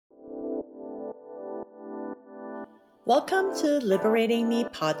Welcome to Liberating Me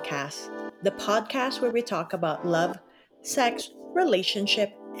podcast, the podcast where we talk about love, sex,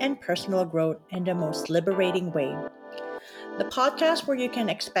 relationship, and personal growth in the most liberating way. The podcast where you can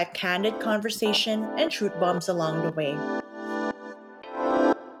expect candid conversation and truth bombs along the way.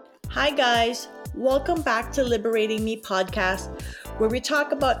 Hi, guys. Welcome back to Liberating Me podcast, where we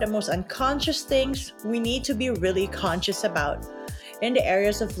talk about the most unconscious things we need to be really conscious about in the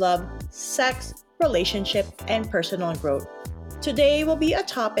areas of love, sex, relationship, and personal growth. Today will be a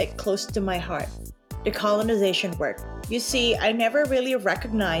topic close to my heart: decolonization work. You see, I never really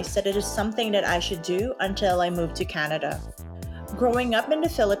recognized that it is something that I should do until I moved to Canada. Growing up in the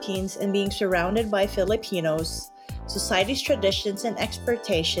Philippines and being surrounded by Filipinos, society's traditions and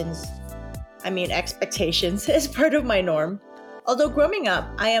expectations is part of my norm. Although growing up,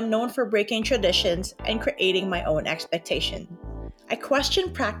 I am known for breaking traditions and creating my own expectation. I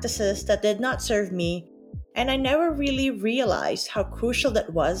questioned practices that did not serve me, and I never really realized how crucial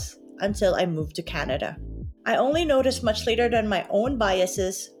that was until I moved to Canada. I only noticed much later that my own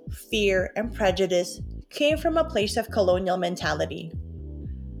biases, fear, and prejudice came from a place of colonial mentality.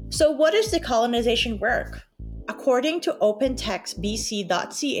 So, what is decolonization work? According to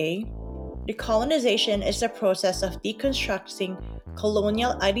opentextbc.ca, decolonization is the process of deconstructing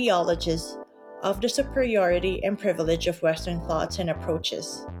colonial ideologies of the superiority and privilege of Western thoughts and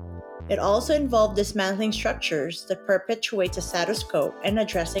approaches. It also involved dismantling structures that perpetuate the status quo and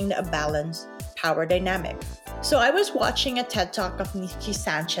addressing the imbalanced power dynamic. So I was watching a TED Talk of Nikki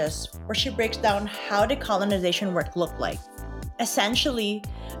Sanchez where she breaks down how decolonization work looked like. Essentially,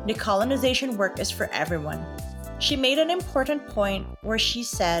 decolonization work is for everyone. She made an important point where she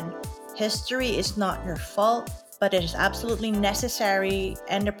said, history is not your fault, but it is absolutely necessary,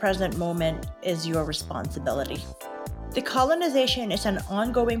 and the present moment is your responsibility. Decolonization is an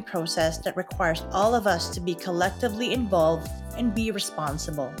ongoing process that requires all of us to be collectively involved and be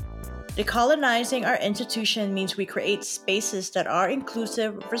responsible. Decolonizing our institution means we create spaces that are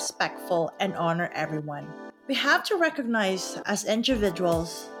inclusive, respectful, and honor everyone. We have to recognize as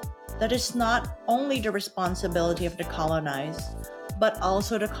individuals that it's not only the responsibility of the colonized, but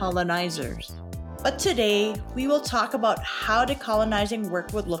also the colonizers. But today, we will talk about how decolonizing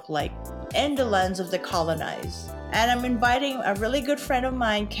work would look like in the lens of the colonized. And I'm inviting a really good friend of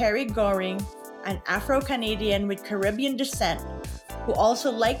mine, Carrie Goring, an Afro-Canadian with Caribbean descent, who also,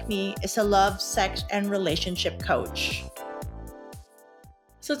 like me, is a love, sex, and relationship coach.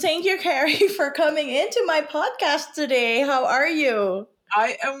 So thank you, Carrie, for coming into my podcast today. How are you?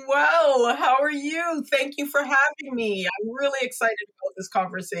 I am well. How are you? Thank you for having me. I'm really excited about this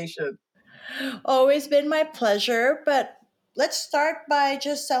conversation. Always been my pleasure, but let's start by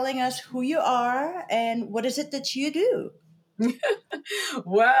just telling us who you are and what is it that you do.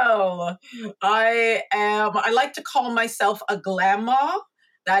 Well, I like to call myself a glamma.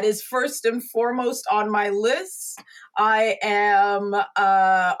 That is first and foremost on my list. I am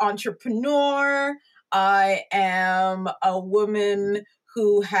an entrepreneur. I am a woman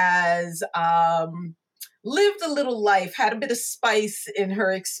who has lived a little life, had a bit of spice in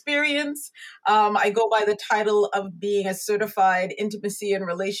her experience. I go by the title of being a certified intimacy and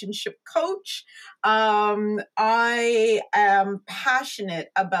relationship coach. I am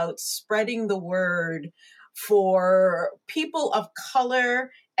passionate about spreading the word for people of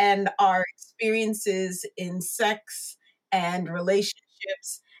color and our experiences in sex and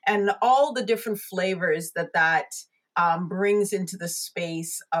relationships and all the different flavors that brings into the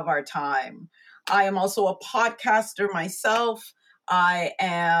space of our time. I am also a podcaster myself. I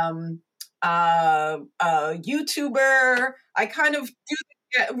am a YouTuber. I kind of do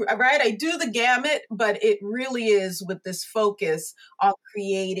right. I do the gamut, but it really is with this focus on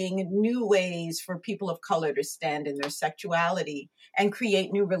creating new ways for people of color to stand in their sexuality and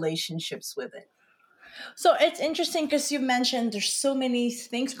create new relationships with it. So it's interesting because you mentioned there's so many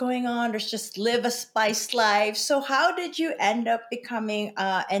things going on. There's just live a spice life. So how did you end up becoming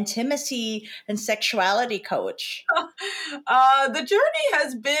an intimacy and sexuality coach? The journey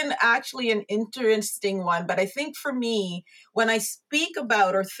has been actually an interesting one, but I think for me, when I speak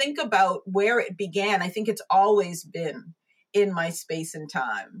about or think about where it began, I think it's always been in my space and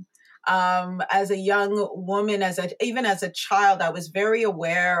time. As a young woman, even as a child, I was very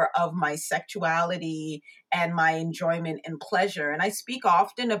aware of my sexuality and my enjoyment and pleasure. And I speak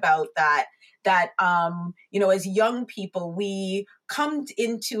often about that that, as young people, we come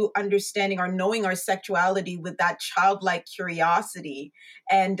into understanding or knowing our sexuality with that childlike curiosity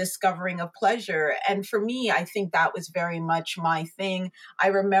and discovering of pleasure. And for me, I think that was very much my thing. I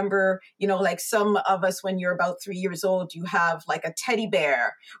remember, like some of us, when you're about 3 years old, you have like a teddy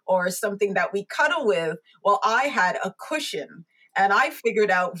bear or something that we cuddle with. Well, I had a cushion. And I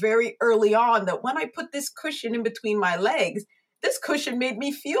figured out very early on that when I put this cushion in between my legs, this cushion made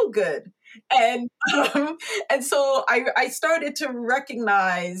me feel good. And and so I started to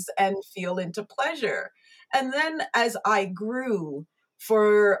recognize and feel into pleasure. And then as I grew,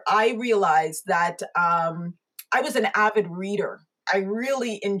 I realized that I was an avid reader. I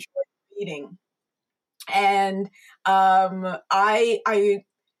really enjoyed reading. And I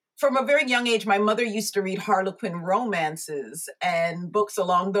from a very young age, my mother used to read Harlequin romances and books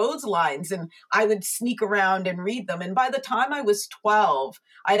along those lines, and I would sneak around and read them. And by the time I was 12,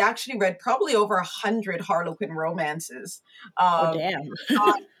 I'd actually read probably over 100 Harlequin romances. Oh, Um, damn.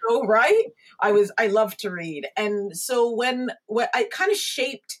 so right, I love to read, and so when I kind of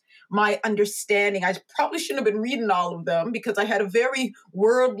shaped my understanding. I probably shouldn't have been reading all of them because I had a very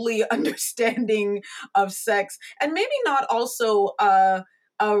worldly understanding of sex, and maybe not also a,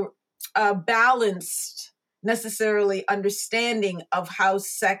 a balanced necessarily understanding of how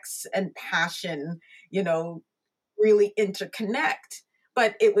sex and passion, you know, really interconnect.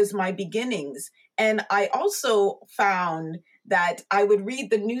 But it was my beginnings. And I also found that I would read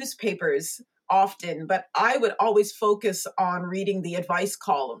the newspapers often, but I would always focus on reading the advice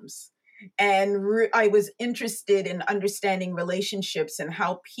columns. And I was interested in understanding relationships and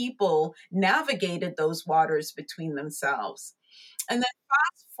how people navigated those waters between themselves. And then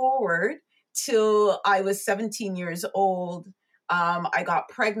fast forward till I was 17 years old. I got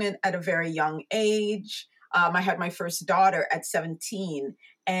pregnant at a very young age. I had my first daughter at 17.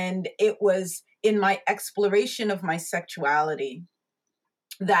 And it was in my exploration of my sexuality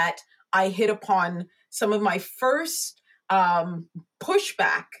that I hit upon some of my first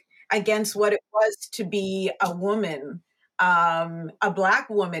pushback against what it was to be a woman, a Black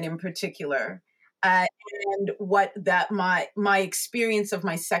woman in particular, uh, and what that my experience of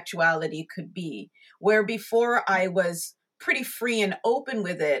my sexuality could be. Where before I was pretty free and open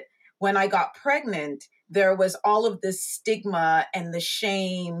with it, when I got pregnant, there was all of this stigma and the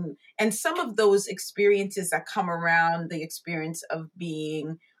shame and some of those experiences that come around the experience of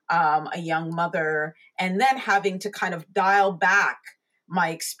being a young mother, and then having to kind of dial back my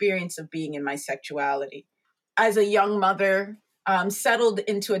experience of being in my sexuality. As a young mother, settled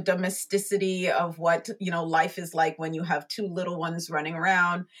into a domesticity of what life is like when you have two little ones running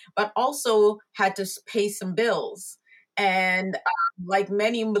around, but also had to pay some bills. And like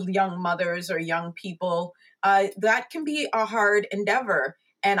many young mothers or young people, that can be a hard endeavor.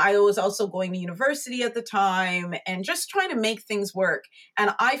 And I was also going to university at the time and just trying to make things work.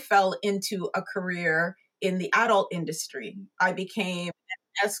 And I fell into a career in the adult industry. I became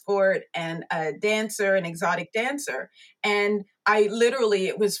escort and a dancer, an exotic dancer. And I literally,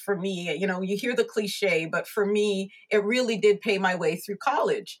 it was for me, you hear the cliche, but for me, it really did pay my way through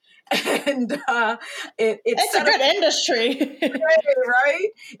college. And it It's a set up good industry. right.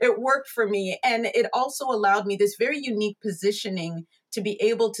 It worked for me. And it also allowed me this very unique positioning to be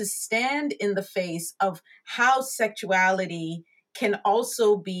able to stand in the face of how sexuality can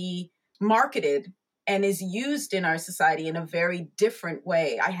also be marketed and is used in our society in a very different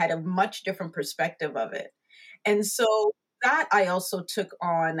way. I had a much different perspective of it. And so that I also took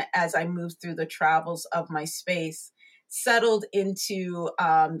on as I moved through the travels of my space, settled into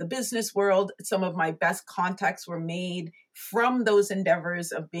the business world. Some of my best contacts were made from those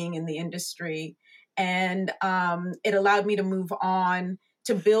endeavors of being in the industry. And it allowed me to move on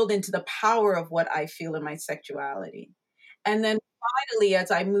to build into the power of what I feel in my sexuality. And then finally,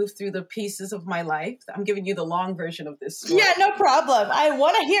 as I move through the pieces of my life, I'm giving you the long version of this story. Yeah, no problem. I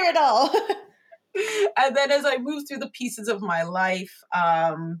want to hear it all. And then as I move through the pieces of my life,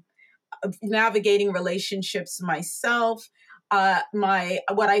 navigating relationships myself, my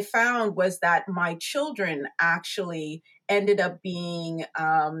what I found was that my children actually ended up being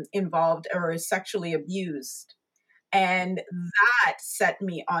involved or sexually abused. And that set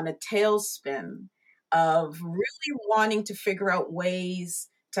me on a tailspin of really wanting to figure out ways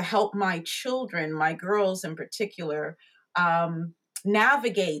to help my children, my girls in particular, um,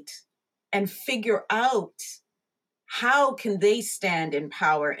 navigate and figure out how can they stand in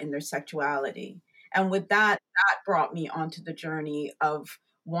power in their sexuality. And with that brought me onto the journey of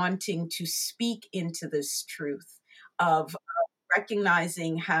wanting to speak into this truth of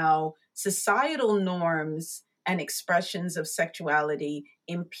recognizing how societal norms and expressions of sexuality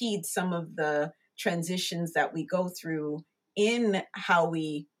impede some of the transitions that we go through in how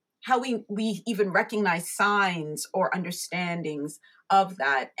we even recognize signs or understandings of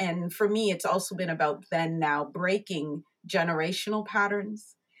that. And for me, it's also been about then now breaking generational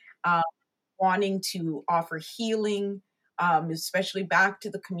patterns, uh, wanting to offer healing, especially back to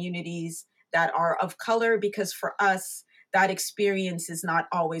the communities that are of color, because for us, that experience is not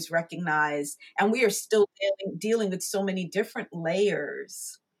always recognized. And we are still dealing with so many different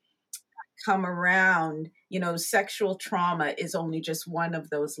layers come around. Sexual trauma is only just one of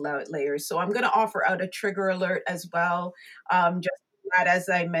those layers. So I'm going to offer out a trigger alert as well, just that as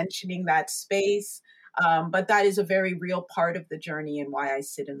I'm mentioning that space. But that is a very real part of the journey and why I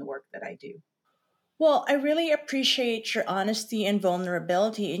sit in the work that I do. Well, I really appreciate your honesty and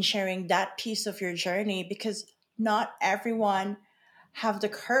vulnerability in sharing that piece of your journey, because not everyone have the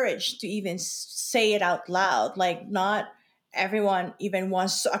courage to even say it out loud. Like, not everyone even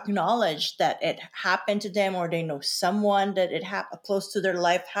wants to acknowledge that it happened to them, or they know someone that close to their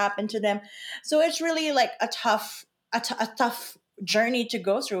life happened to them. So it's really like a tough journey to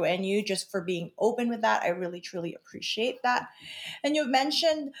go through, and you just for being open with that, I really truly appreciate that. And you've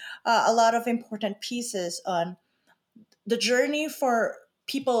mentioned a lot of important pieces on the journey for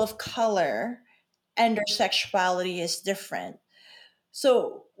people of color, and their sexuality is different.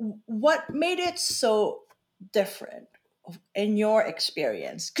 So, what made it so different in your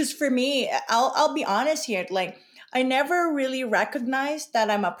experience? Because for me, I'll be honest here. Like, I never really recognized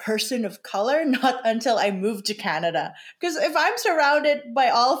that I'm a person of color, not until I moved to Canada. Because if I'm surrounded by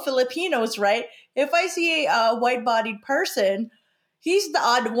all Filipinos, right? If I see a white-bodied person, he's the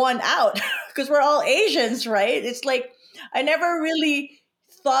odd one out because we're all Asians, right? It's like I never really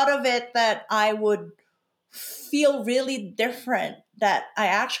thought of it that I would feel really different, that I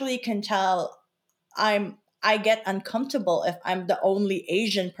actually can tell I get uncomfortable if I'm the only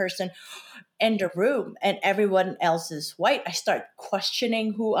Asian person in the room and everyone else is white. I start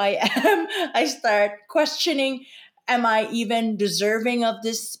questioning who I am. I start questioning, am I even deserving of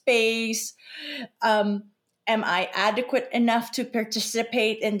this space? Um, am I adequate enough to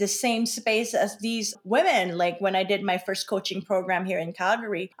participate in the same space as these women? Like when I did my first coaching program here in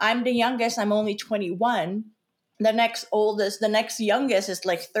Calgary, I'm the youngest, I'm only 21. The next youngest is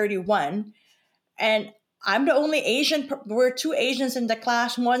like 31. And I'm the only Asian. We're two Asians in the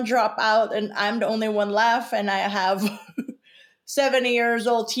class, one drop out, and I'm the only one left. And I have 70 years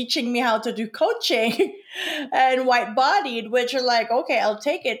old teaching me how to do coaching and white bodied, which are like, okay, I'll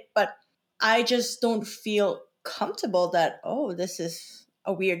take it. But I just don't feel comfortable that, oh, this is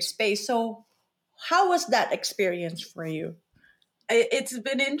a weird space. So, how was that experience for you? It's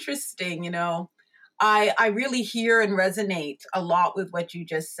been interesting. I really hear and resonate a lot with what you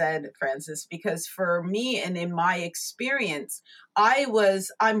just said, Francis, because for me and in my experience,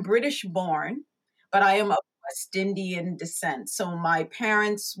 I'm British born, but I am of West Indian descent. So my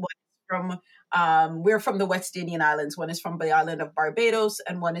parents were from, we're from the West Indian Islands. One is from the island of Barbados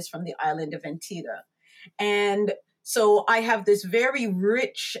and one is from the island of Antigua. And so I have this very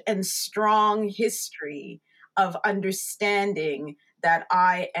rich and strong history of understanding that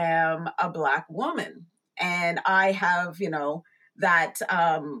I am a Black woman. And I have, that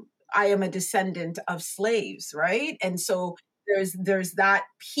I am a descendant of slaves, right? And so there's that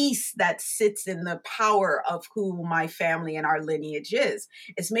piece that sits in the power of who my family and our lineage is.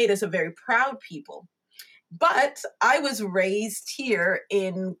 It's made us a very proud people. But I was raised here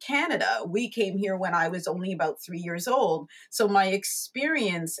in Canada. We came here when I was only about 3 years old. So my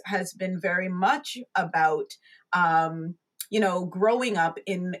experience has been very much about, growing up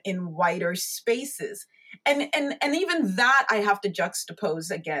in whiter spaces. And even that I have to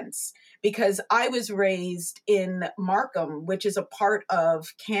juxtapose against, because I was raised in Markham, which is a part of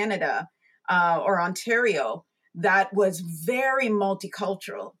Canada, or Ontario, that was very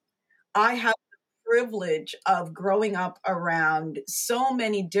multicultural. I have privilege of growing up around so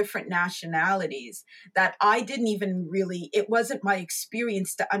many different nationalities that I didn't even really, it wasn't my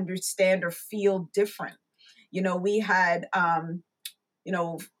experience to understand or feel different. We had, you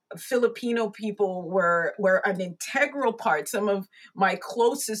know, Filipino people were an integral part, some of my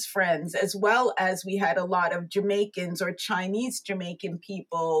closest friends, as well as we had a lot of Jamaicans or Chinese Jamaican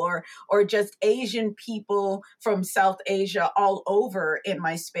people, or just Asian people from South Asia all over in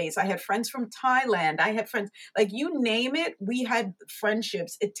my space. I had friends from Thailand. I had friends, like, you name it, we had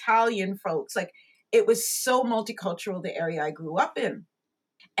friendships, Italian folks. Like, it was so multicultural, the area I grew up in.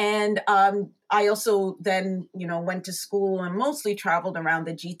 And I also then, went to school and mostly traveled around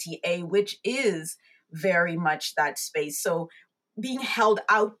the GTA, which is very much that space. So being held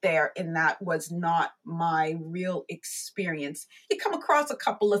out there in that was not my real experience. You come across a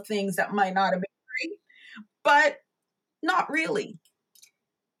couple of things that might not have been great, but not really.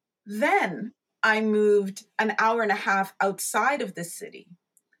 Then I moved an hour and a half outside of the city,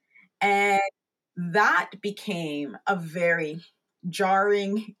 and that became a very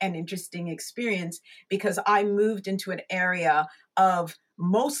jarring and interesting experience because I moved into an area of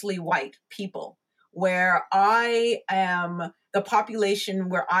mostly white people where I am the population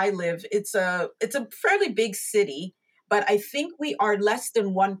where I live. It's a fairly big city, but I think we are less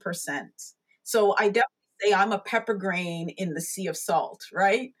than 1%. So I definitely say I'm a pepper grain in the sea of salt,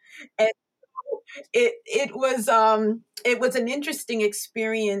 right? And it was an interesting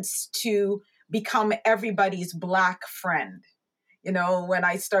experience to become everybody's black friend. You know, when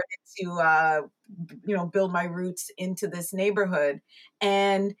I started to build my roots into this neighborhood,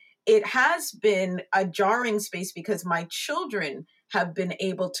 and it has been a jarring space because my children have been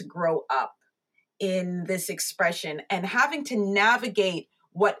able to grow up in this expression and having to navigate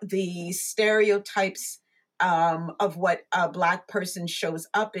what the stereotypes of what a black person shows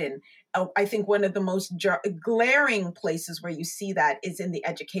up in. I think one of the most glaring places where you see that is in the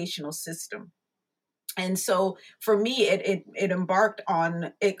educational system. And so for me,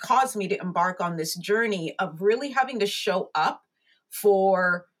 it caused me to embark on this journey of really having to show up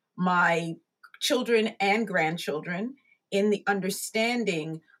for my children and grandchildren in the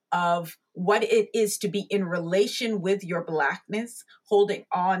understanding of what it is to be in relation with your blackness, holding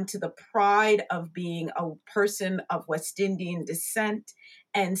on to the pride of being a person of West Indian descent,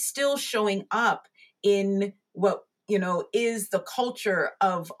 and still showing up in what is the culture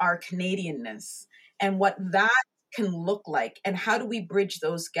of our Canadianness and what that can look like and how do we bridge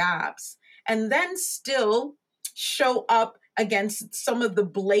those gaps and then still show up against some of the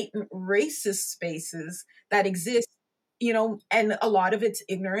blatant racist spaces that exist, and a lot of it's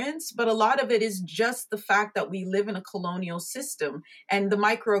ignorance, but a lot of it is just the fact that we live in a colonial system and the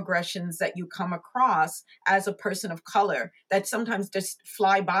microaggressions that you come across as a person of color that sometimes just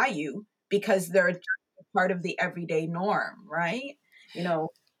fly by you because they're part of the everyday norm, right? you know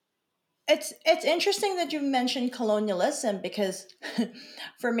It's interesting that you mentioned colonialism because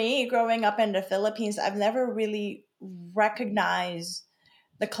for me, growing up in the Philippines, I've never really recognized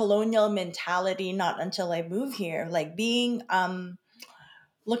the colonial mentality not until I moved here. Like being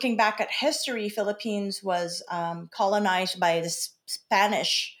looking back at history, Philippines was colonized by the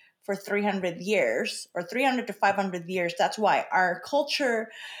Spanish for 300 years or 300 to 500 years. That's why our culture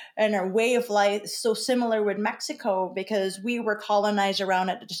and our way of life is so similar with Mexico because we were colonized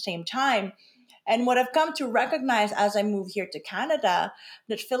around at the same time. And what I've come to recognize as I moved here to Canada,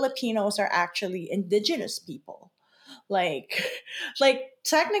 that Filipinos are actually indigenous people. Like, like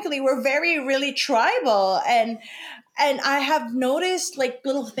technically we're very really tribal, and I have noticed like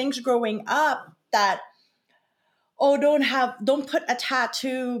little things growing up that, oh, don't put a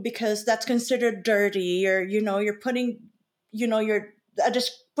tattoo because that's considered dirty, or you're putting, you're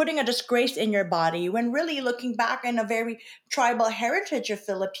just putting a disgrace in your body, when really looking back in a very tribal heritage of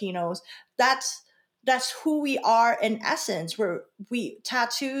Filipinos, that's who we are in essence. We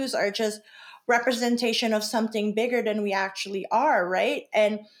tattoos are just representation of something bigger than we actually are, right?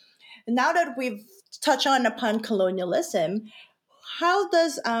 And now that we've touched on upon colonialism, how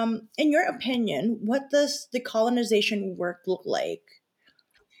does, in your opinion, what does the colonization work look like?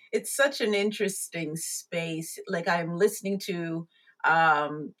 it's such an interesting space. Like I'm listening to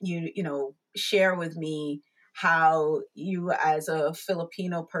share with me how you as a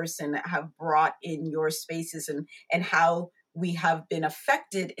Filipino person have brought in your spaces and how we have been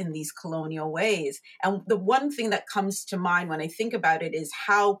affected in these colonial ways. And the one thing that comes to mind when I think about it is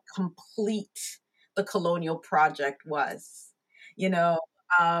how complete the colonial project was. You know,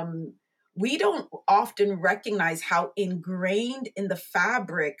 um, we don't often recognize how ingrained in the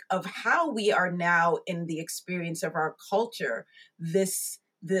fabric of how we are now in the experience of our culture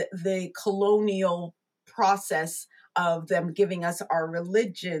the colonial process of them giving us our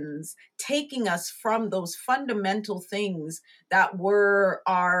religions, taking us from those fundamental things that were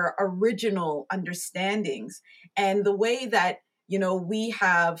our original understandings, and the way that we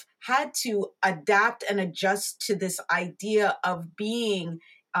have had to adapt and adjust to this idea of being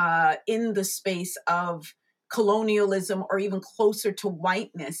in the space of colonialism or even closer to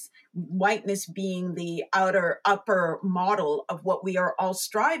whiteness being the upper model of what we are all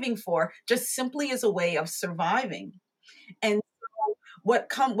striving for, just simply as a way of surviving. And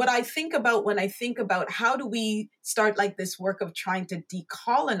what I think about when I think about how do we start like this work of trying to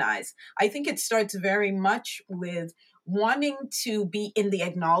decolonize, I think it starts very much with wanting to be in the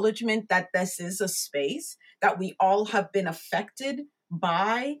acknowledgement that this is a space that we all have been affected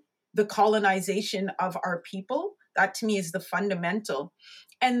by the colonization of our people. That to me is the fundamental.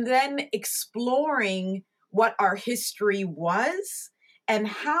 And then exploring what our history was and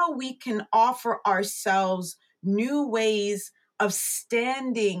how we can offer ourselves new ways of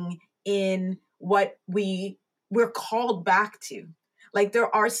standing in what we're called back to. Like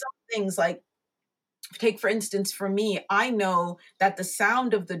there are some things like, take for instance, for me, I know that the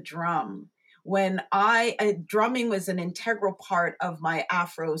sound of the drum, when drumming was an integral part of my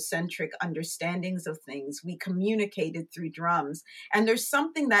Afrocentric understandings of things. We communicated through drums. And there's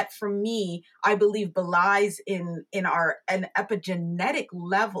something that for me, I believe belies in our an epigenetic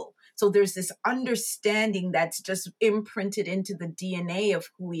level. So there's this understanding that's just imprinted into the DNA of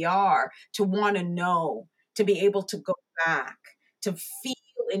who we are, to want to know, to be able to go back, to feel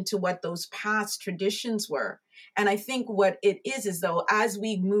into what those past traditions were. And I think what it is though, as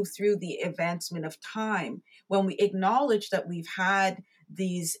we move through the advancement of time, when we acknowledge that we've had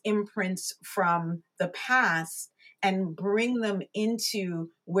these imprints from the past and bring them into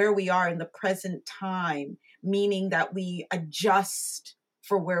where we are in the present time, meaning that we adjust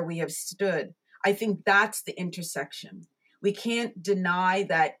for where we have stood, I think that's the intersection. We can't deny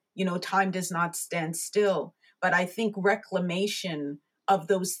that, time does not stand still, but I think reclamation of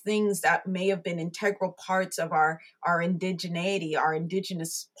those things that may have been integral parts of our indigeneity, our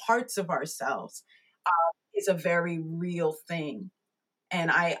indigenous parts of ourselves, is a very real thing. And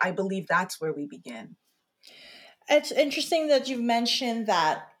I believe that's where we begin. It's interesting that you mentioned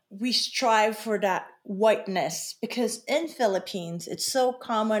that we strive for that whiteness because in Philippines, it's so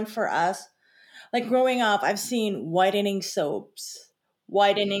common for us. Like growing up, I've seen whitening soaps,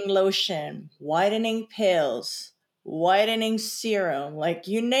 whitening lotion, whitening pills, whitening serum. Like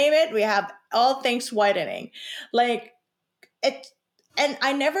you name it, we have all things whitening. Like it, and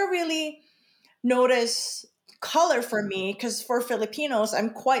I never really notice color for me because for Filipinos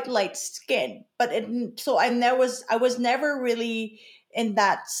I'm quite light skinned but so I was never really in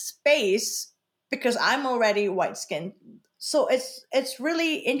that space because I'm already white skinned. So it's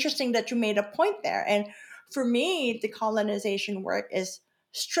really interesting that you made a point there. And for me the colonization work is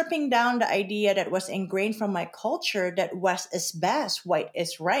stripping down the idea that was ingrained from my culture that west is best, white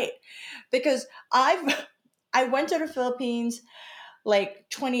is right. Because I went to the Philippines like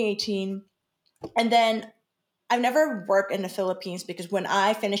 2018, and then I've never worked in the Philippines because when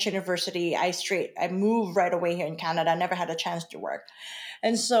I finished university, I moved right away here in Canada. I never had a chance to work.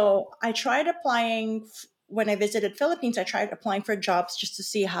 And so I tried applying when I visited Philippines, I tried applying for jobs just to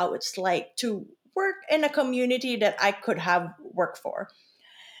see how it's like to work in a community that I could have worked for.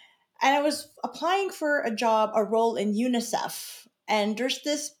 And I was applying for a job, a role in UNICEF. And there's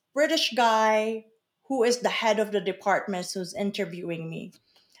this British guy who is the head of the department who's interviewing me.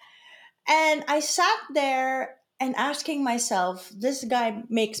 And I sat there and asking myself, this guy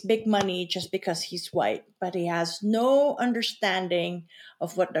makes big money just because he's white, but he has no understanding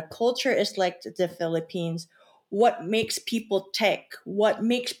of what the culture is like to the Philippines, what makes people tick, what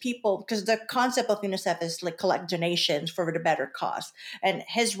makes people, because the concept of UNICEF is like collect donations for the better cause. And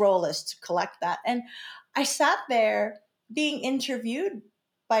his role is to collect that. And I sat there being interviewed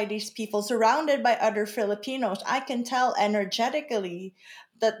by these people, surrounded by other Filipinos. I can tell energetically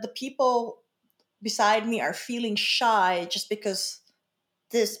that the people beside me are feeling shy just because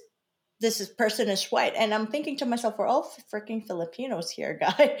this person is white. And I'm thinking to myself, we're all freaking Filipinos here,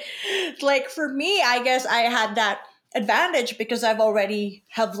 guy. Like for me, I guess I had that advantage because I've already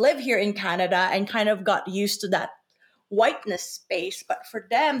have lived here in Canada and kind of got used to that whiteness space. But for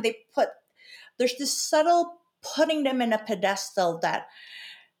them, there's this subtle putting them in a pedestal that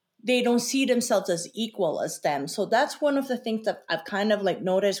they don't see themselves as equal as them. So that's one of the things that I've kind of like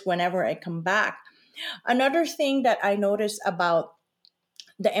noticed whenever I come back. Another thing that I notice about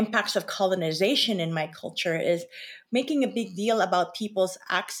the impacts of colonization in my culture is making a big deal about people's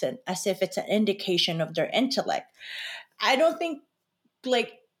accent as if it's an indication of their intellect. I don't think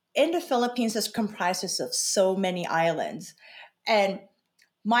like in the Philippines is comprises of so many islands. And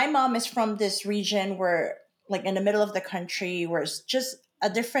my mom is from this region where like in the middle of the country where it's just a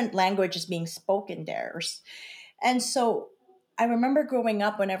different language is being spoken there. And so I remember growing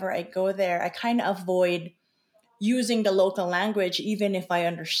up, whenever I go there, I kind of avoid using the local language, even if I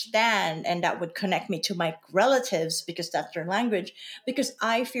understand, and that would connect me to my relatives because that's their language. Because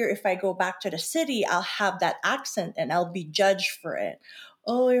I fear if I go back to the city, I'll have that accent and I'll be judged for it.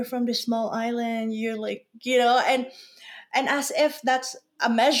 Oh, you're from this small island. You're like, and as if that's a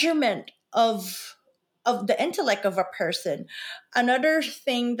measurement of of the intellect of a person. Another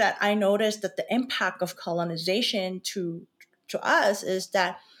thing that I noticed that the impact of colonization to us is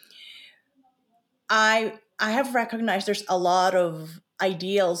that I have recognized there's a lot of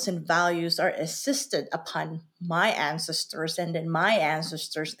ideals and values are insisted upon my ancestors, and then my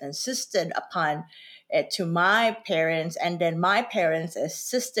ancestors insisted upon it to my parents, and then my parents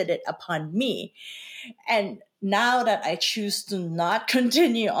insisted it upon me. And now that I choose to not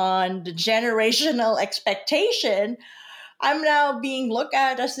continue on the generational expectation, I'm now being looked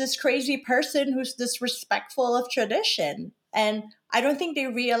at as this crazy person who's disrespectful of tradition. And I don't think they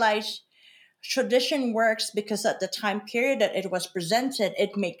realize tradition works because at the time period that it was presented,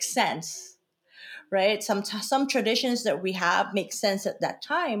 it makes sense, right? Some traditions that we have make sense at that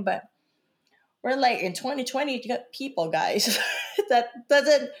time, but we're like in 2020 people, guys. That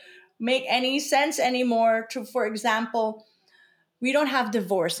doesn't make any sense anymore. To, for example, we don't have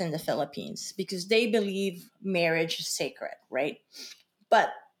divorce in the Philippines because they believe marriage is sacred, right? But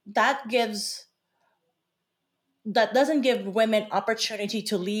that gives that doesn't give women opportunity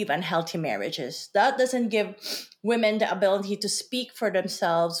to leave unhealthy marriages. That doesn't give women the ability to speak for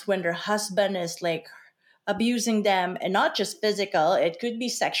themselves when their husband is like abusing them, and not just physical, it could be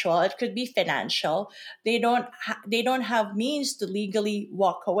sexual, it could be financial. They don't have means to legally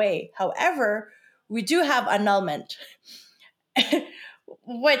walk away. However, we do have annulment,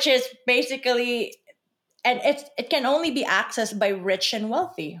 which is basically, and it can only be accessed by rich and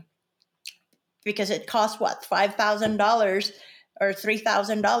wealthy because it costs what, $5,000 or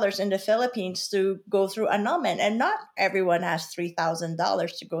 $3,000 in the Philippines to go through annulment, and not everyone has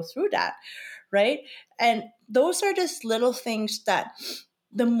 $3,000 to go through that, right? And those are just little things that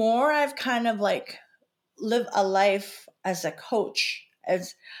the more I've kind of like lived a life as a coach,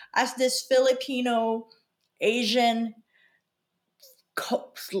 as this Filipino Asian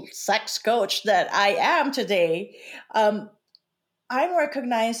co- sex coach that I am today, um, I'm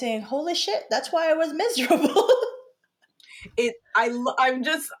recognizing, holy shit, that's why I was miserable.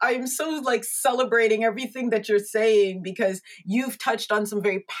 I'm so like celebrating everything that you're saying, because you've touched on some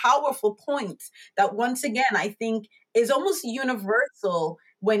very powerful points that once again I think is almost universal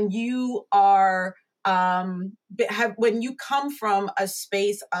when you are when you come from a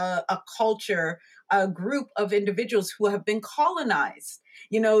space, a culture, a group of individuals who have been colonized.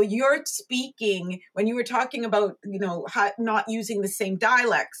 You're speaking when you were talking about, not using the same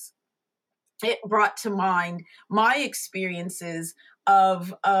dialects. It brought to mind my experiences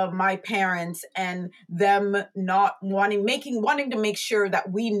of my parents and them not wanting to make sure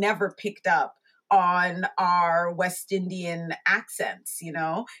that we never picked up on our West Indian accents,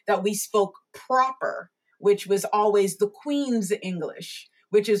 that we spoke proper, which was always the Queen's English,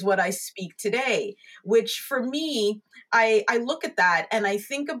 which is what I speak today. Which for me, I look at that and I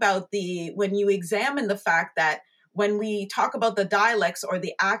think about when you examine the fact that when we talk about the dialects or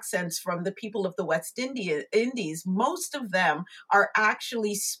the accents from the people of the Indies, most of them are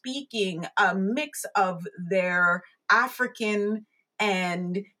actually speaking a mix of their African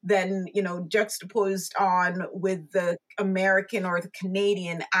and then, juxtaposed on with the American or the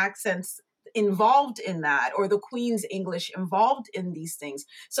Canadian accents involved in that, or the Queen's English involved in these things.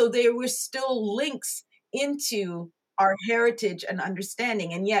 So there were still links into our heritage and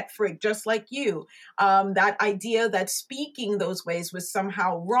understanding. And yet, for just like you, that idea that speaking those ways was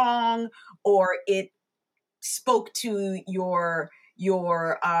somehow wrong, or it spoke to your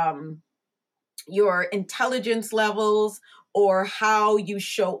intelligence levels, or how you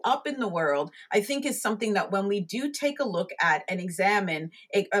show up in the world, I think is something that when we do take a look at and examine,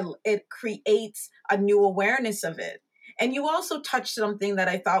 it creates a new awareness of it. And you also touched something that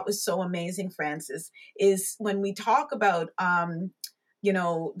I thought was so amazing, Francis, is when we talk about,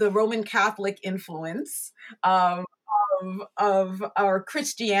 the Roman Catholic influence of our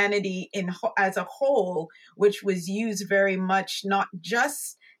Christianity as a whole, which was used very much not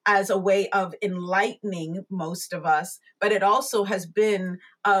just as a way of enlightening most of us, but it also has been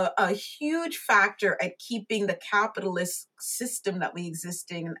a huge factor at keeping the capitalist system that we exist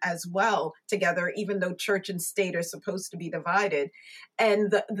in as well together, even though church and state are supposed to be divided.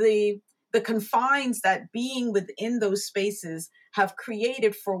 And the confines that being within those spaces have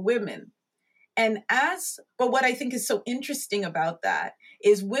created for women. But what I think is so interesting about that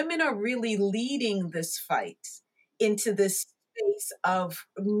is women are really leading this fight into this space of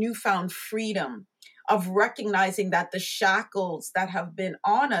newfound freedom, of recognizing that the shackles that have been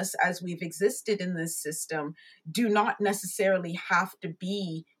on us as we've existed in this system do not necessarily have to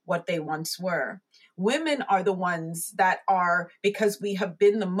be what they once were. Women are the ones that are, because we have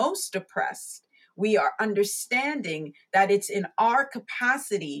been the most oppressed, we are understanding that it's in our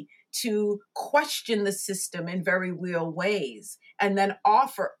capacity to question the system in very real ways and then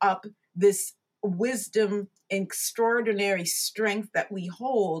offer up this wisdom, extraordinary strength that we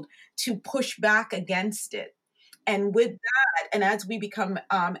hold to push back against it. And with that, and as we become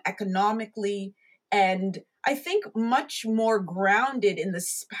economically and I think much more grounded in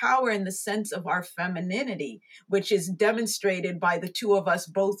this power in the sense of our femininity, which is demonstrated by the two of us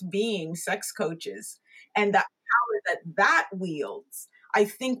both being sex coaches and that power that wields, I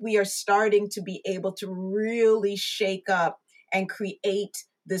think we are starting to be able to really shake up and create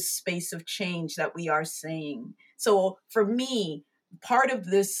this space of change that we are seeing. So for me, part of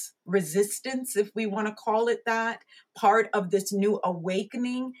this resistance, if we want to call it that, part of this new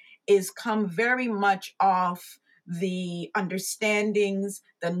awakening is come very much off the understandings,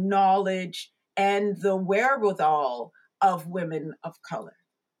 the knowledge, and the wherewithal of women of color.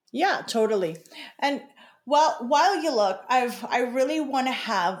 Yeah, totally. And while you look, I really want to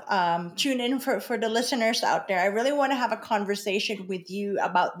have tune in for the listeners out there. I really want to have a conversation with you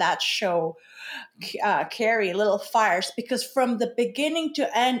about that show, Carrie, Little Fires, because from the beginning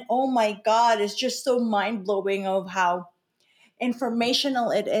to end, oh my God, it's just so mind blowing of how informational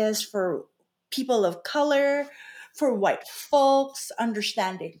it is for people of color, for white folks,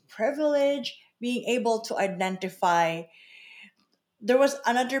 understanding privilege, being able to identify. There was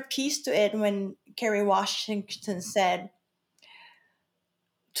another piece to it when Kerry Washington said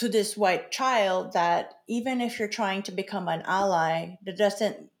to this white child that even if you're trying to become an ally, that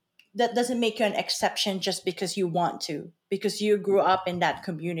doesn't make you an exception just because you want to, because you grew up in that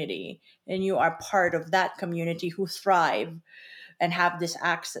community and you are part of that community who thrive and have this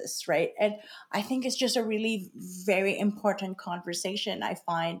access, right? And I think it's just a really very important conversation. I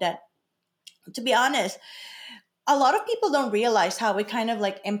find that, to be honest, a lot of people don't realize how it kind of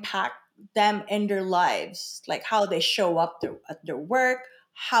like impact them in their lives, like how they show up at their work,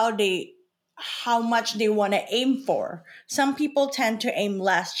 how much they want to aim for. Some people tend to aim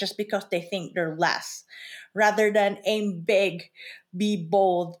less just because they think they're less, rather than aim big, be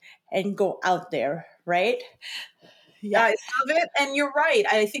bold, and go out there, right? I Yeah. love it. And you're right.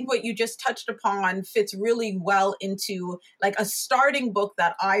 I think what you just touched upon fits really well into like a starting book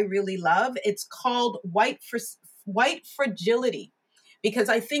that I really love. It's called White Fragility, because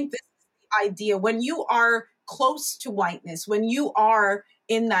I think this is the idea when you are close to whiteness, when you are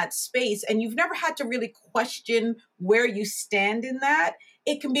in that space and you've never had to really question where you stand in that,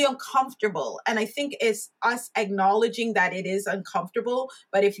 it can be uncomfortable. And I think it's us acknowledging that it is uncomfortable.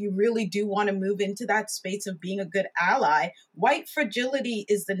 But if you really do want to move into that space of being a good ally, White Fragility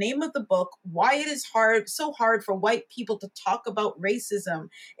is the name of the book. Why it is so hard for white people to talk about racism.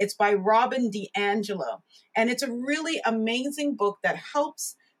 It's by Robin DiAngelo. And it's a really amazing book that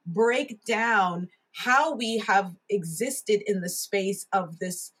helps break down how we have existed in the space of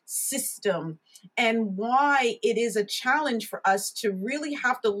this system and why it is a challenge for us to really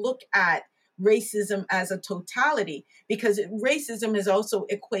have to look at racism as a totality, because racism is also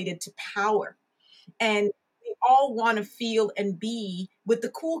equated to power. And we all want to feel and be with the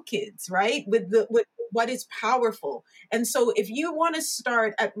cool kids, right? With what is powerful. And so if you want to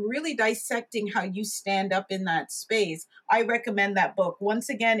start at really dissecting how you stand up in that space, I recommend that book. Once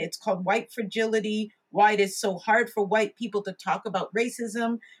again, it's called White Fragility: Why It Is So Hard for White People to Talk About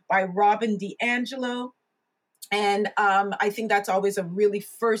Racism by Robin DiAngelo. And I think that's always a really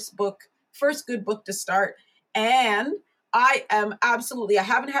first good book to start. And I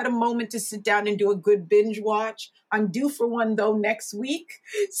haven't had a moment to sit down and do a good binge watch. I'm due for one though next week.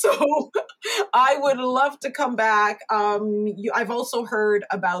 So I would love to come back. I've also heard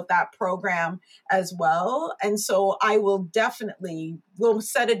about that program as well. And so I we'll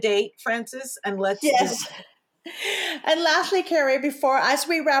set a date, Frances, and let's do. Yes. And lastly, Carrie, before as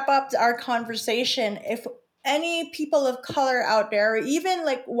we wrap up our conversation, if any people of color out there, or even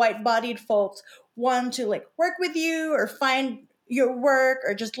like white-bodied folks, want to like work with you or find your work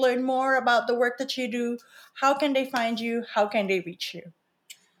or just learn more about the work that you do, how can they find you? How can they reach you?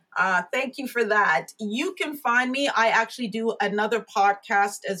 Thank you for that. You can find me. I actually do another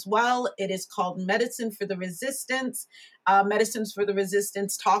podcast as well. It is called Medicine for the Resistance. Medicines for the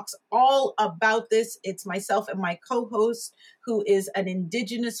Resistance talks all about this. It's myself and my co-host, who is an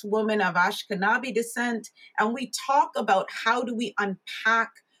Indigenous woman of Ashkenazi descent. And we talk about how do we unpack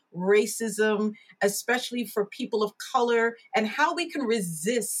racism, especially for people of color, and how we can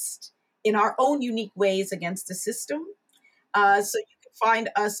resist in our own unique ways against the system. So you can find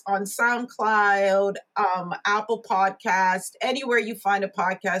us on SoundCloud, Apple Podcast, anywhere you find a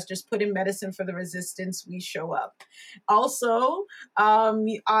podcast, just put in Medicine for the Resistance, we show up. Also,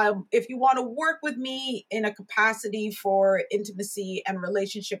 if you want to work with me in a capacity for intimacy and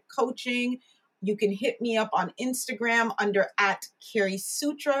relationship coaching, you can hit me up on Instagram under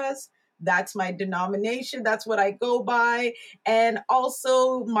 @KerrySutras. That's my denomination. That's what I go by. And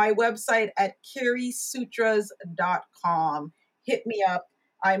also my website at kerrysutras.com. Hit me up.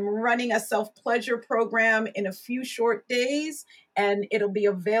 I'm running a self-pleasure program in a few short days, and it'll be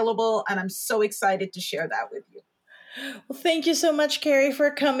available. And I'm so excited to share that with you. Well, thank you so much, Kerry,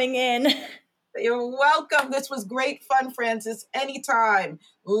 for coming in. You're welcome. This was great fun, Frances. Anytime.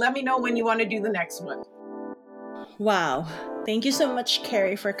 Let me know when you want to do the next one. Wow. Thank you so much,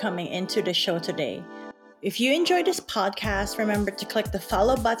 Kerry, for coming into the show today. If you enjoyed this podcast, remember to click the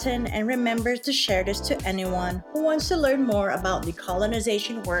follow button and remember to share this to anyone who wants to learn more about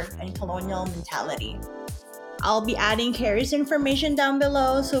decolonization work and colonial mentality. I'll be adding Kerry's information down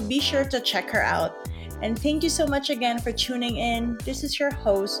below, so be sure to check her out. And thank you so much again for tuning in. This is your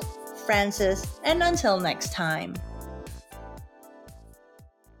host, Frances, and until next time.